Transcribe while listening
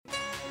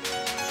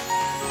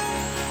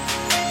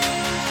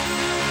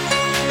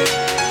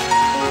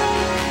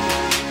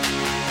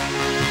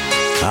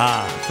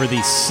for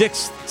the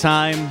sixth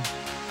time.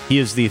 He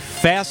is the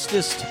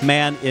fastest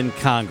man in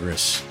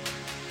Congress.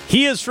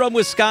 He is from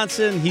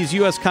Wisconsin. He's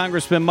U.S.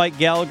 Congressman Mike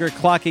Gallagher,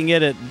 clocking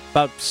it at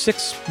about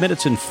 6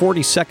 minutes and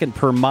 40 seconds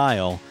per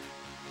mile.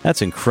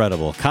 That's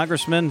incredible.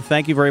 Congressman,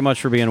 thank you very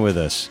much for being with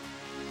us.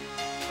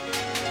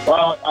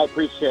 Well, I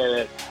appreciate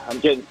it. I'm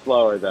getting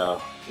slower, though.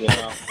 You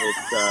know,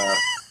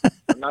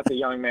 I'm not the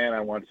young man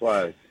I once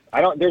was.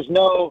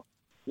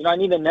 I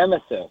need a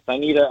nemesis. I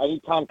need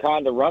Tom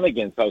Cotton to run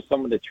against. I was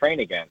someone to train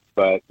against,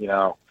 but,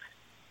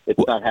 it's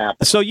not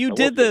happening. So you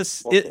did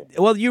this.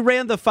 You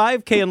ran the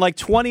 5K in like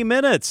 20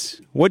 minutes.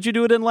 What'd you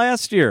do it in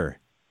last year?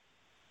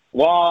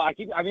 Well, I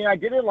did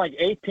it in like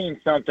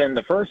 18-something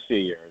the first few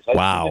years.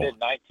 I did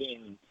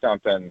it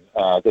 19-something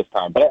this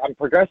time. But I'm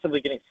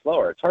progressively getting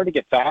slower. It's hard to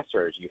get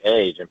faster as you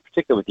age, and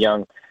particularly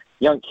with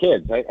young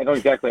kids. I don't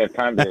exactly have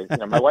time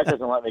to, my wife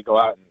doesn't let me go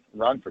out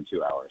and run for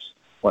 2 hours.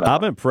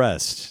 I'm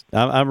impressed.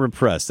 I'm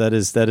impressed. That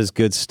is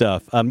good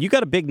stuff. You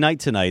got a big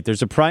night tonight.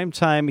 There's a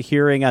primetime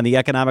hearing on the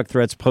economic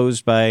threats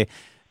posed by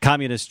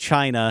communist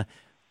China.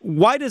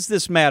 Why does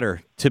this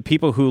matter to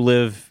people who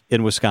live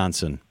in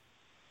Wisconsin?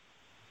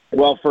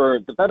 Well, for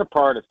the better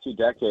part of 2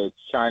 decades,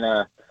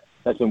 China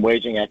has been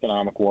waging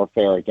economic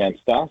warfare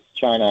against us.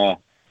 China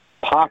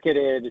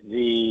pocketed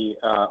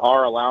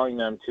our allowing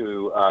them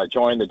to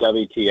join the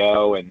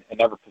WTO and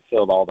never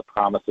fulfilled all the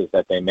promises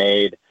that they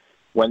made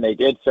when they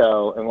did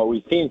so. And what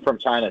we've seen from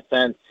China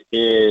since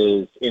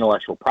is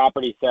intellectual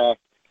property theft.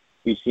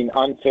 We've seen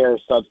unfair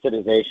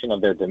subsidization of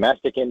their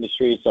domestic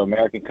industry, so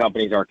American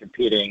companies are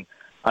competing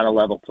on a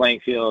level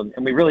playing field.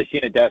 And we've really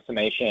seen a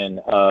decimation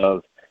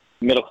of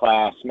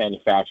middle-class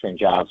manufacturing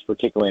jobs,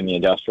 particularly in the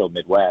industrial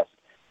Midwest.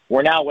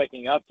 We're now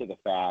waking up to the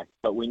fact,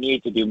 but we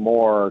need to do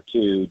more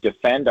to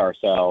defend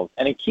ourselves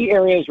and in key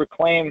areas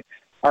reclaim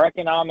our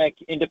economic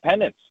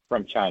independence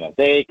from China.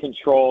 They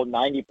control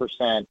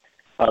 90%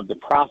 of the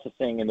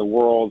processing in the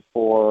world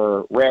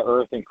for rare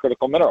earth and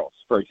critical minerals,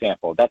 for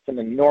example. That's an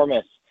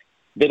enormous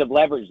bit of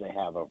leverage they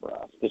have over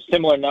us. There's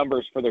similar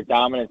numbers for their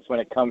dominance when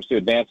it comes to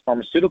advanced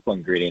pharmaceutical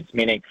ingredients,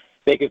 meaning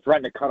they could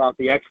threaten to cut off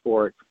the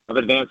export of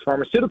advanced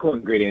pharmaceutical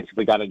ingredients if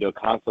we got into a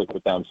conflict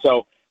with them.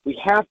 So we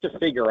have to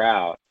figure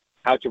out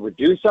how to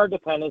reduce our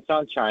dependence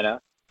on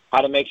China, how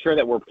to make sure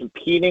that we're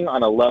competing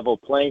on a level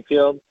playing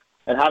field,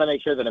 and how to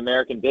make sure that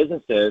American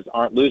businesses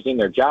aren't losing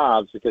their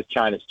jobs because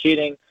China's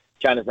cheating,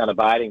 China's not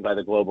abiding by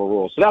the global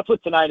rules. So that's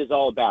what tonight is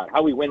all about,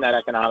 how we win that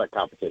economic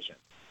competition.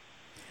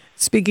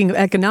 Speaking of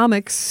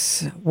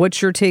economics,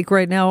 what's your take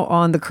right now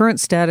on the current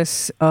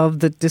status of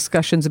the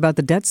discussions about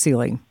the debt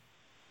ceiling?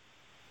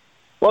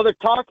 Well, they're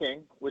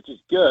talking, which is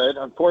good.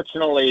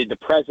 Unfortunately, the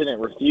president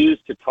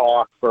refused to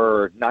talk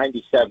for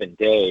 97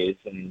 days,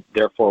 and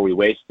therefore we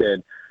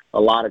wasted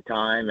a lot of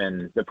time.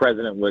 And the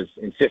president was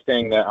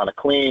insisting on a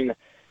clean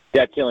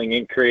debt ceiling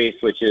increase,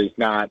 which is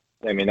not,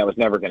 that was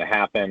never going to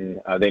happen.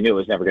 They knew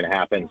it was never going to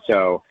happen.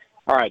 So,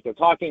 all right, they're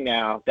talking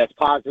now. That's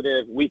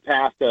positive. We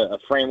passed a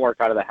framework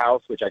out of the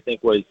House, which I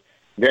think was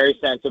very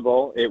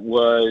sensible. It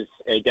was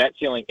a debt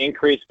ceiling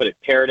increase, but it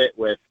paired it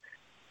with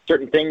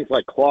certain things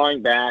like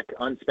clawing back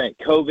unspent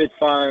COVID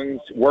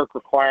funds, work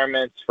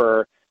requirements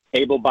for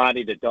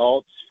able-bodied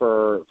adults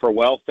for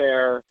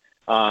welfare,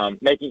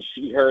 making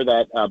sure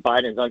that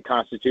Biden's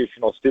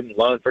unconstitutional student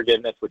loan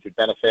forgiveness, which would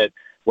benefit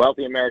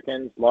wealthy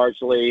Americans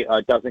largely,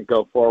 doesn't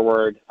go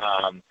forward.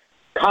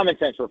 Common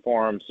sense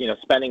reforms,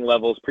 spending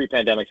levels,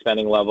 pre-pandemic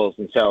spending levels.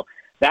 And so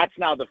that's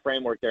now the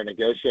framework they're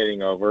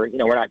negotiating over.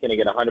 We're not going to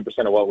get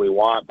 100% of what we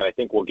want, but I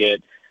think we'll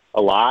get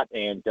a lot,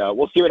 and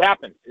we'll see what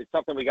happens. It's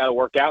something we got to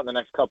work out in the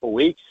next couple of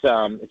weeks.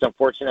 It's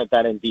unfortunate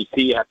that in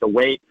D.C. you have to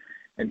wait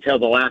until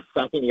the last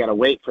second. You got to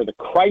wait for the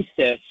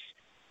crisis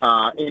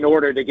in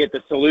order to get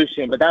the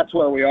solution. But that's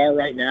where we are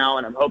right now,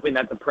 and I'm hoping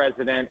that the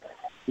president,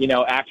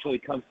 actually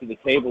comes to the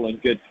table in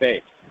good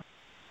faith.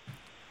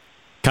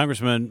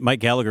 Congressman Mike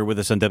Gallagher with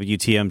us on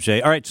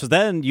WTMJ. All right, so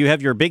then you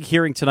have your big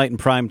hearing tonight in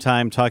prime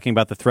time talking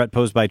about the threat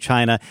posed by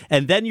China,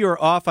 and then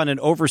you're off on an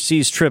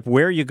overseas trip.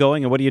 Where are you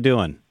going, and what are you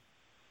doing?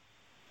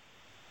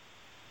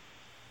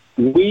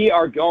 We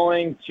are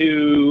going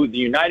to the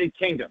United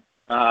Kingdom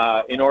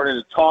in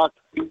order to talk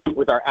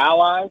with our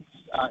allies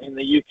in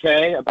the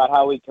UK about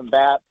how we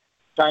combat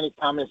Chinese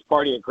Communist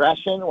Party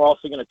aggression. We're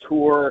also going to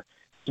tour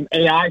some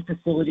AI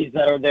facilities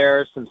that are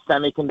there, some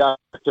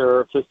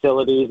semiconductor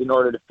facilities in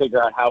order to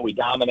figure out how we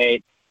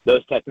dominate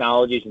those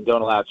technologies and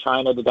don't allow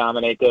China to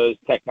dominate those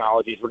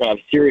technologies. We're going to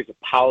have a series of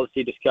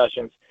policy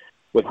discussions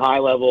with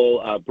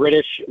high-level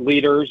British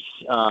leaders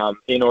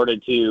in order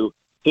to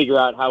figure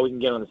out how we can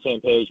get on the same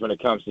page when it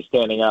comes to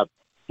standing up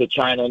to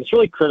China. And it's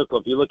really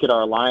critical. If you look at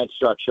our alliance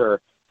structure,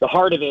 the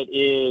heart of it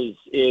is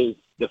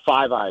the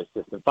Five Eyes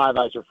system. Five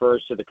Eyes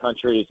refers to the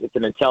countries. It's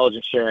an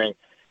intelligence sharing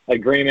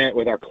agreement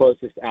with our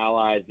closest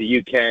allies. The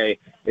UK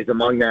is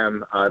among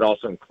them. It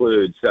also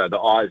includes the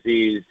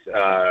Aussies,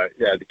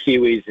 the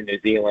Kiwis in New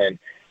Zealand,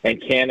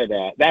 and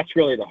Canada. That's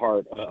really the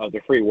heart of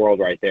the free world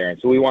right there. And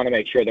so we want to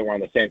make sure that we're on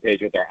the same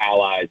page with our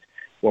allies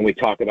when we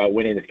talk about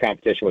winning this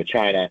competition with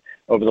China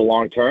over the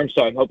long term.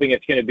 So I'm hoping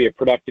it's going to be a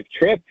productive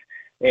trip.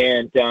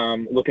 and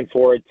looking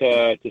forward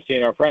to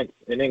seeing our friends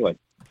in England.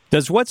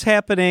 Does what's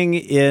happening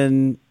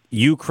in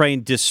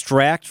Ukraine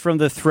distract from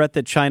the threat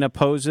that China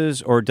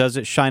poses, or does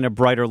it shine a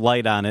brighter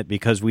light on it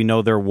because we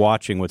know they're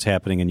watching what's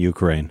happening in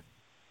Ukraine?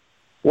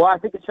 Well, I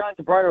think it shines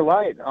a brighter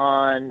light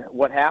on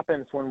what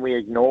happens when we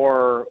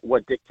ignore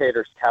what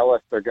dictators tell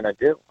us they're going to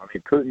do. I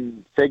mean,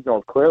 Putin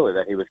signaled clearly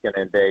that he was going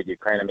to invade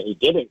Ukraine. I mean, he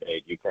did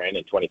invade Ukraine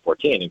in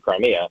 2014 in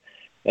Crimea,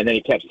 and then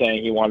he kept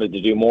saying he wanted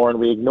to do more, and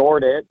we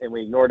ignored it, and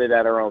we ignored it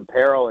at our own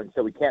peril, and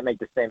so we can't make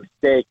the same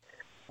mistake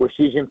with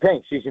Xi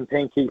Jinping. Xi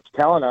Jinping keeps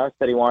telling us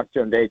that he wants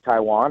to invade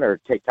Taiwan or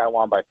take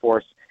Taiwan by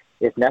force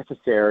if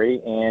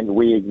necessary, and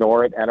we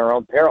ignore it at our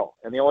own peril.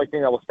 And the only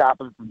thing that will stop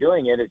him from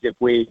doing it is if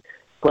we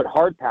put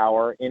hard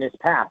power in his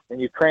path. And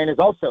Ukraine has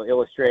also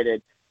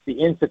illustrated the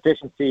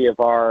insufficiency of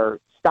our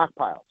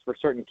stockpiles for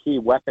certain key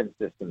weapon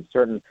systems,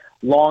 certain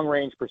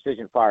long-range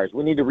precision fires.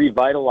 We need to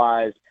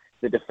revitalize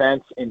the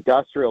defense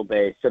industrial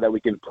base so that we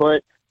can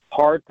put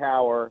hard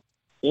power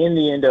in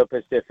the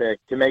Indo-Pacific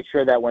to make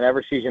sure that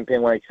whenever Xi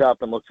Jinping wakes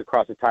up and looks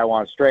across the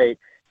Taiwan Strait,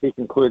 he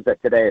concludes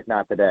that today is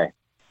not the day.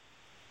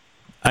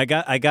 I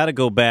got to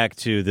go back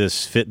to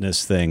this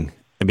fitness thing,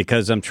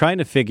 because I'm trying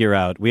to figure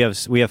out, we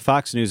have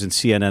Fox News and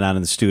CNN on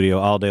in the studio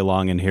all day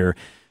long in here.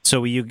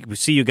 So we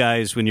see you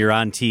guys when you're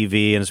on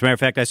TV. And as a matter of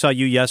fact, I saw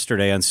you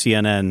yesterday on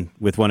CNN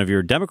with one of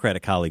your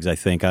Democratic colleagues, I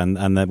think, on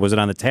the, was it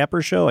on the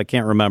Tapper show? I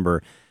can't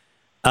remember.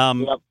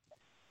 Yep.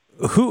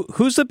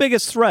 Who's the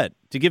biggest threat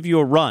to give you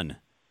a run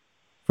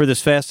for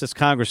this fastest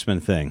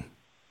congressman thing?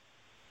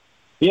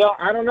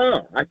 I don't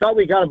know. I thought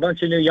we got a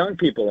bunch of new young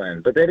people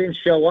in, but they didn't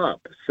show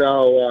up.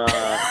 So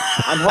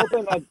I'm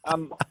hoping that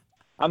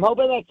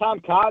Tom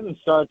Cotton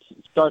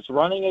starts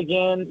running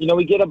again.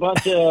 We get a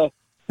bunch of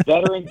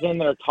veterans in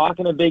that are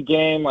talking a big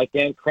game, like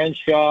Dan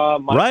Crenshaw,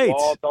 Mike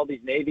Waltz, all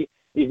these Navy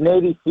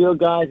SEAL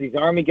guys, these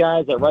Army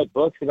guys that write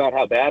books about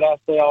how badass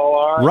they all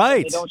are.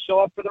 Right. They don't show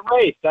up for the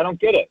race. I don't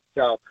get it.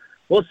 So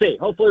we'll see.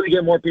 Hopefully we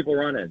get more people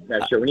running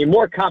next year. We need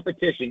more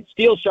competition.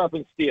 Steel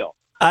sharpens steel.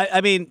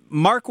 I mean,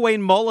 Mark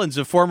Wayne Mullins,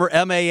 a former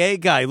MAA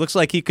guy, looks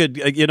like he could,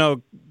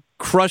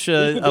 crush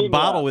a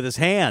bottle with his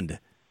hand.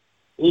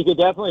 He could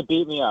definitely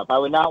beat me up. I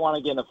would not want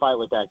to get in a fight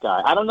with that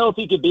guy. I don't know if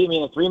he could beat me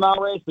in a 3-mile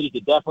race, but he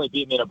could definitely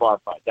beat me in a bar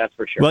fight. That's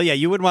for sure. Well, yeah,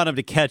 you wouldn't want him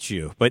to catch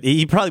you, but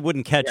he probably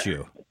wouldn't catch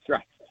you. That's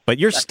right. But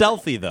you're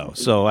stealthy, though,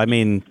 so, I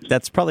mean,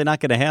 that's probably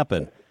not going to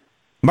happen.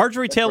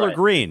 Marjorie Taylor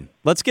Greene,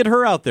 let's get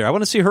her out there. I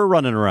want to see her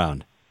running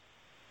around.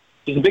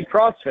 She's a big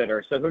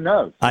CrossFitter, so who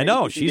knows? I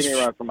know. She's getting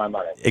around for my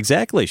money.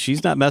 Exactly.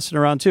 She's not messing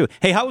around, too.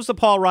 Hey, how was the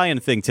Paul Ryan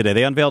thing today?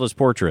 They unveiled his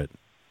portrait.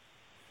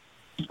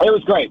 It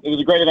was great. It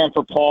was a great event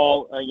for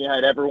Paul. You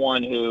had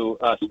everyone who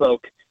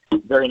spoke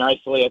very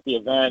nicely at the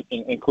event,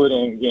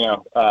 including,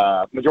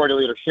 Majority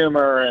Leader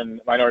Schumer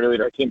and Minority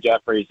Leader Hakeem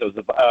Jeffries. It was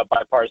a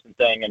bipartisan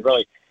thing. And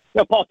really,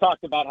 Paul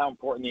talked about how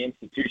important the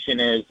institution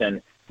is,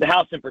 and the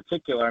House in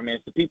particular. I mean,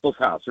 it's the people's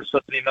house. We're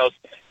supposed to be most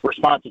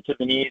responsive to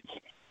the needs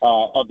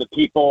of the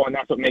people, and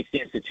that's what makes the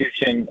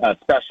institution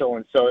special.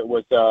 And so it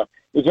was a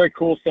very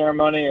cool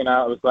ceremony, and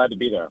I was glad to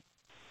be there.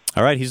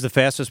 All right, he's the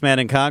fastest man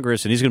in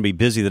Congress, and he's going to be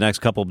busy the next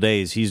couple of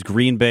days. He's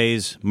Green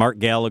Bay's Mike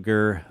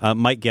Gallagher,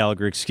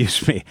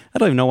 excuse me. I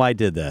don't even know why I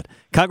did that.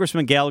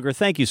 Congressman Gallagher,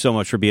 thank you so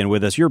much for being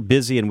with us. You're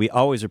busy, and we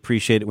always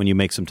appreciate it when you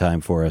make some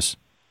time for us.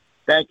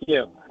 Thank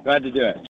you. Glad to do it.